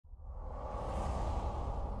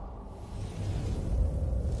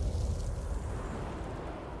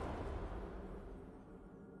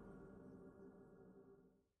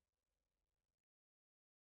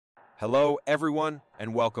Hello everyone,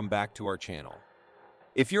 and welcome back to our channel.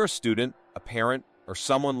 If you're a student, a parent, or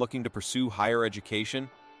someone looking to pursue higher education,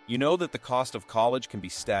 you know that the cost of college can be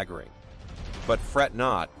staggering. But fret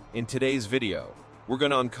not, in today's video, we're going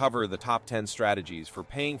to uncover the top 10 strategies for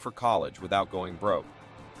paying for college without going broke.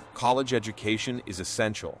 College education is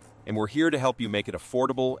essential, and we're here to help you make it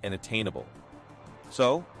affordable and attainable.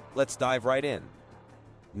 So, let's dive right in.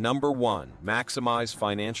 Number 1. Maximize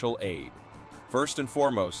financial aid. First and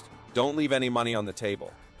foremost, don't leave any money on the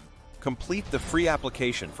table. Complete the free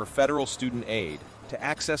application for federal student aid to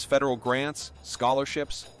access federal grants,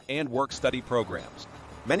 scholarships, and work-study programs.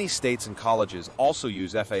 Many states and colleges also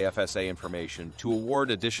use FAFSA information to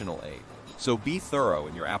award additional aid, so be thorough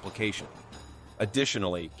in your application.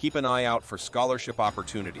 Additionally, keep an eye out for scholarship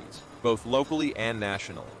opportunities, both locally and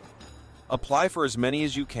nationally. Apply for as many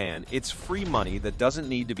as you can. It's free money that doesn't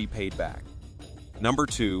need to be paid back. Number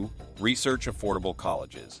 2. Research affordable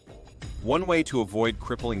colleges. One way to avoid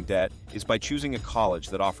crippling debt is by choosing a college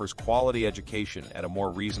that offers quality education at a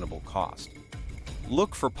more reasonable cost.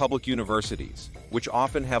 Look for public universities, which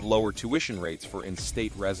often have lower tuition rates for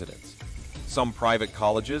in-state residents. Some private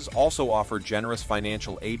colleges also offer generous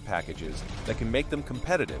financial aid packages that can make them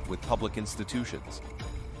competitive with public institutions.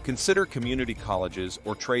 Consider community colleges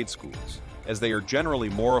or trade schools, as they are generally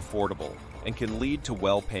more affordable and can lead to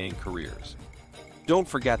well-paying careers. Don't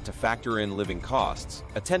forget to factor in living costs.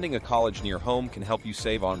 Attending a college near home can help you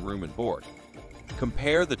save on room and board.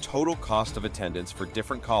 Compare the total cost of attendance for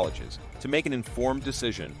different colleges to make an informed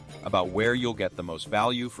decision about where you'll get the most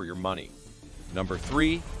value for your money. Number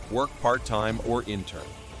 3. Work part-time or intern.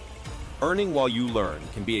 Earning while you learn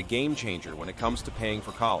can be a game changer when it comes to paying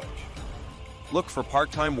for college. Look for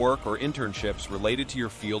part-time work or internships related to your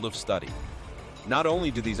field of study. Not only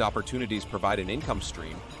do these opportunities provide an income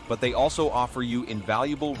stream, but they also offer you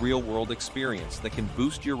invaluable real-world experience that can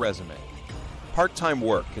boost your resume. Part-time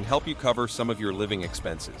work can help you cover some of your living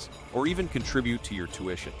expenses, or even contribute to your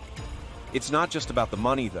tuition. It's not just about the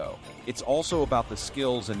money, though. It's also about the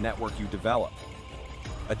skills and network you develop.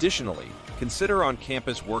 Additionally, consider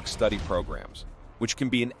on-campus work-study programs, which can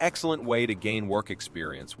be an excellent way to gain work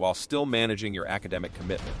experience while still managing your academic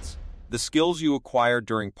commitments. The skills you acquire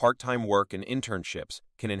during part-time work and internships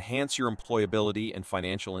can enhance your employability and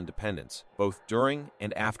financial independence, both during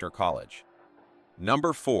and after college.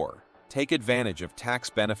 Number 4. Take advantage of tax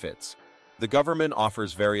benefits. The government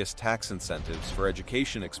offers various tax incentives for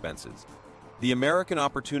education expenses. The American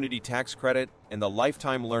Opportunity Tax Credit and the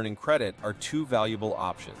Lifetime Learning Credit are two valuable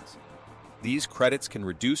options. These credits can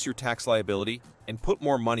reduce your tax liability and put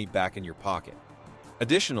more money back in your pocket.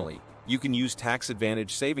 Additionally, you can use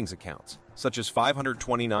tax-advantaged savings accounts, such as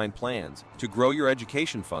 529 plans, to grow your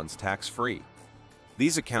education funds tax-free.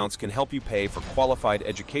 These accounts can help you pay for qualified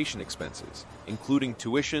education expenses, including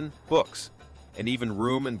tuition, books, and even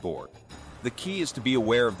room and board. The key is to be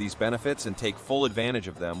aware of these benefits and take full advantage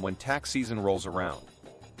of them when tax season rolls around.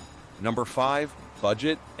 Number 5.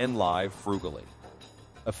 Budget and live frugally.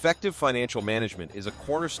 Effective financial management is a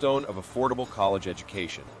cornerstone of affordable college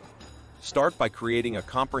education. Start by creating a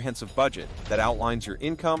comprehensive budget that outlines your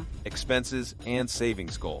income, expenses, and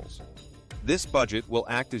savings goals. This budget will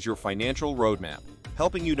act as your financial roadmap,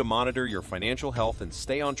 helping you to monitor your financial health and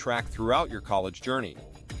stay on track throughout your college journey.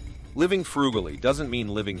 Living frugally doesn't mean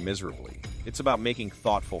living miserably. It's about making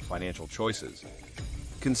thoughtful financial choices.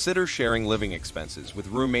 Consider sharing living expenses with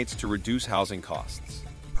roommates to reduce housing costs.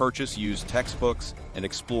 Purchase used textbooks and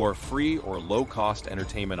explore free or low-cost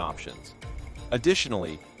entertainment options.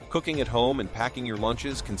 Additionally, cooking at home and packing your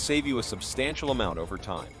lunches can save you a substantial amount over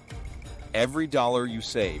time. Every dollar you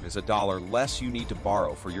save is a dollar less you need to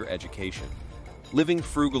borrow for your education. Living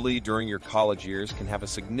frugally during your college years can have a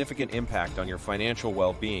significant impact on your financial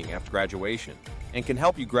well-being after graduation and can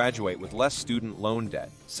help you graduate with less student loan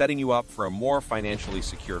debt, setting you up for a more financially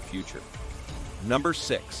secure future. Number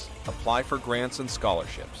 6. Apply for grants and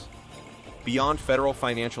scholarships. Beyond federal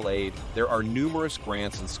financial aid, there are numerous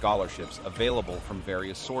grants and scholarships available from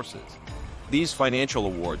various sources. These financial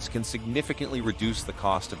awards can significantly reduce the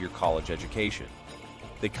cost of your college education.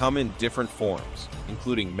 They come in different forms,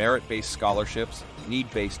 including merit-based scholarships,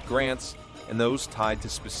 need-based grants, and those tied to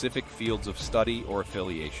specific fields of study or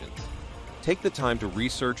affiliations. Take the time to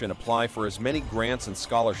research and apply for as many grants and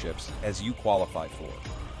scholarships as you qualify for.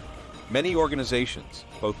 Many organizations,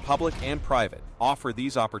 both public and private, offer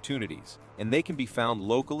these opportunities, and they can be found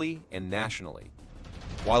locally and nationally.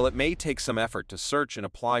 While it may take some effort to search and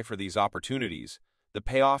apply for these opportunities, the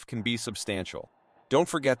payoff can be substantial. Don't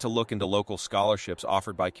forget to look into local scholarships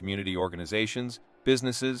offered by community organizations,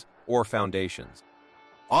 businesses, or foundations.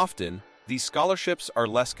 Often, these scholarships are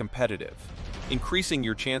less competitive, increasing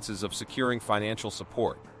your chances of securing financial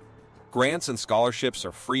support. Grants and scholarships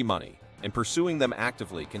are free money, and pursuing them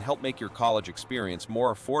actively can help make your college experience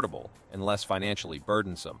more affordable and less financially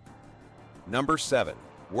burdensome. Number 7.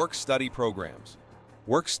 Work-study programs.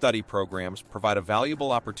 Work-study programs provide a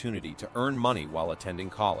valuable opportunity to earn money while attending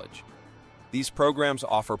college. These programs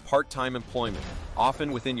offer part-time employment,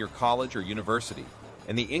 often within your college or university,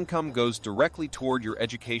 and the income goes directly toward your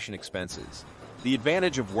education expenses. The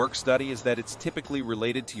advantage of work-study is that it's typically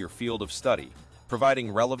related to your field of study,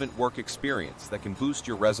 providing relevant work experience that can boost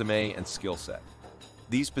your resume and skill set.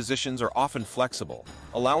 These positions are often flexible,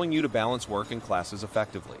 allowing you to balance work and classes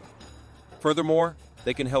effectively. Furthermore,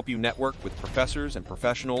 they can help you network with professors and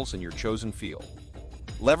professionals in your chosen field.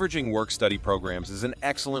 Leveraging work-study programs is an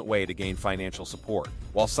excellent way to gain financial support,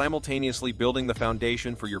 while simultaneously building the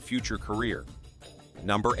foundation for your future career.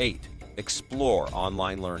 Number 8. Explore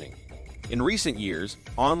online learning. In recent years,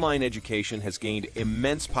 online education has gained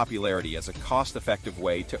immense popularity as a cost-effective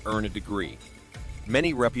way to earn a degree.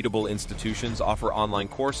 Many reputable institutions offer online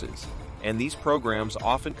courses, and these programs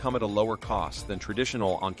often come at a lower cost than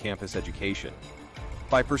traditional on-campus education.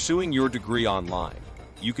 By pursuing your degree online,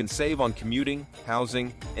 you can save on commuting,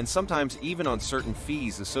 housing, and sometimes even on certain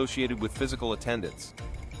fees associated with physical attendance.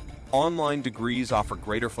 Online degrees offer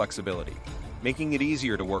greater flexibility, making it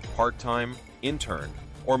easier to work part-time, intern,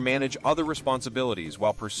 or manage other responsibilities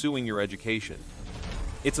while pursuing your education.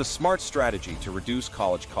 It's a smart strategy to reduce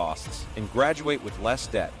college costs and graduate with less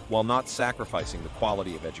debt while not sacrificing the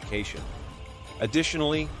quality of education.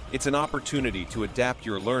 Additionally, it's an opportunity to adapt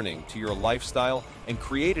your learning to your lifestyle and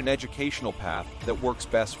create an educational path that works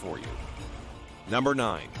best for you. Number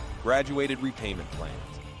 9. Graduated repayment plans.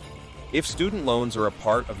 If student loans are a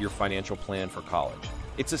part of your financial plan for college,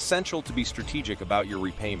 it's essential to be strategic about your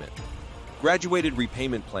repayment. Graduated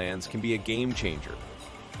repayment plans can be a game changer.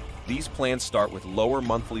 These plans start with lower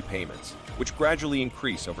monthly payments, which gradually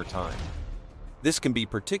increase over time. This can be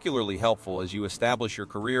particularly helpful as you establish your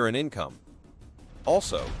career and income.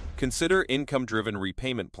 Also, consider income-driven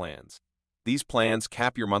repayment plans. These plans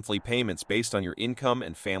cap your monthly payments based on your income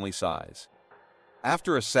and family size.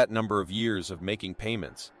 After a set number of years of making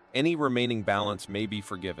payments, any remaining balance may be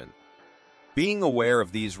forgiven. Being aware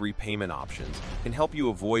of these repayment options can help you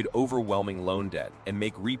avoid overwhelming loan debt and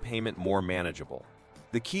make repayment more manageable.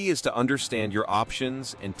 The key is to understand your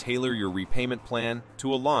options and tailor your repayment plan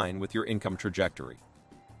to align with your income trajectory.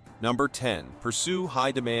 Number 10. Pursue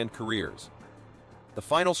high-demand careers. The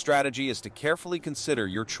final strategy is to carefully consider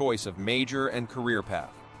your choice of major and career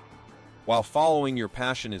path. While following your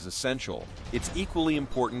passion is essential, it's equally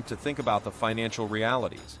important to think about the financial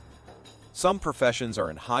realities. Some professions are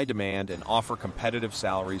in high demand and offer competitive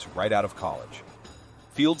salaries right out of college.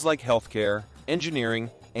 Fields like healthcare, engineering,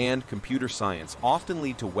 and computer science often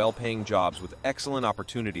lead to well-paying jobs with excellent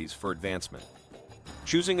opportunities for advancement.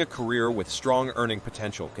 Choosing a career with strong earning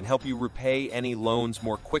potential can help you repay any loans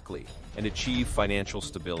more quickly and achieve financial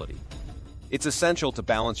stability. It's essential to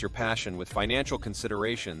balance your passion with financial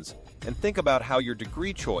considerations and think about how your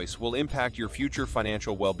degree choice will impact your future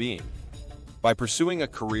financial well-being. By pursuing a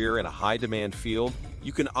career in a high-demand field,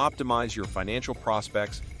 you can optimize your financial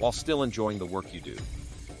prospects while still enjoying the work you do.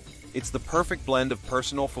 It's the perfect blend of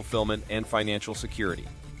personal fulfillment and financial security.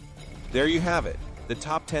 There you have it, the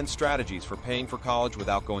top 10 strategies for paying for college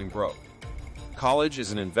without going broke. College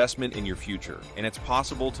is an investment in your future, and it's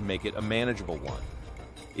possible to make it a manageable one.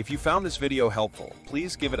 If you found this video helpful,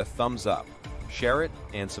 please give it a thumbs up, share it,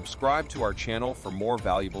 and subscribe to our channel for more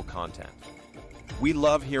valuable content. We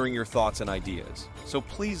love hearing your thoughts and ideas, so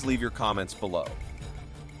please leave your comments below.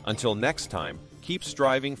 Until next time, keep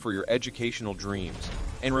striving for your educational dreams,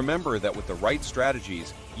 and remember that with the right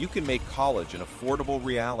strategies, you can make college an affordable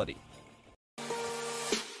reality.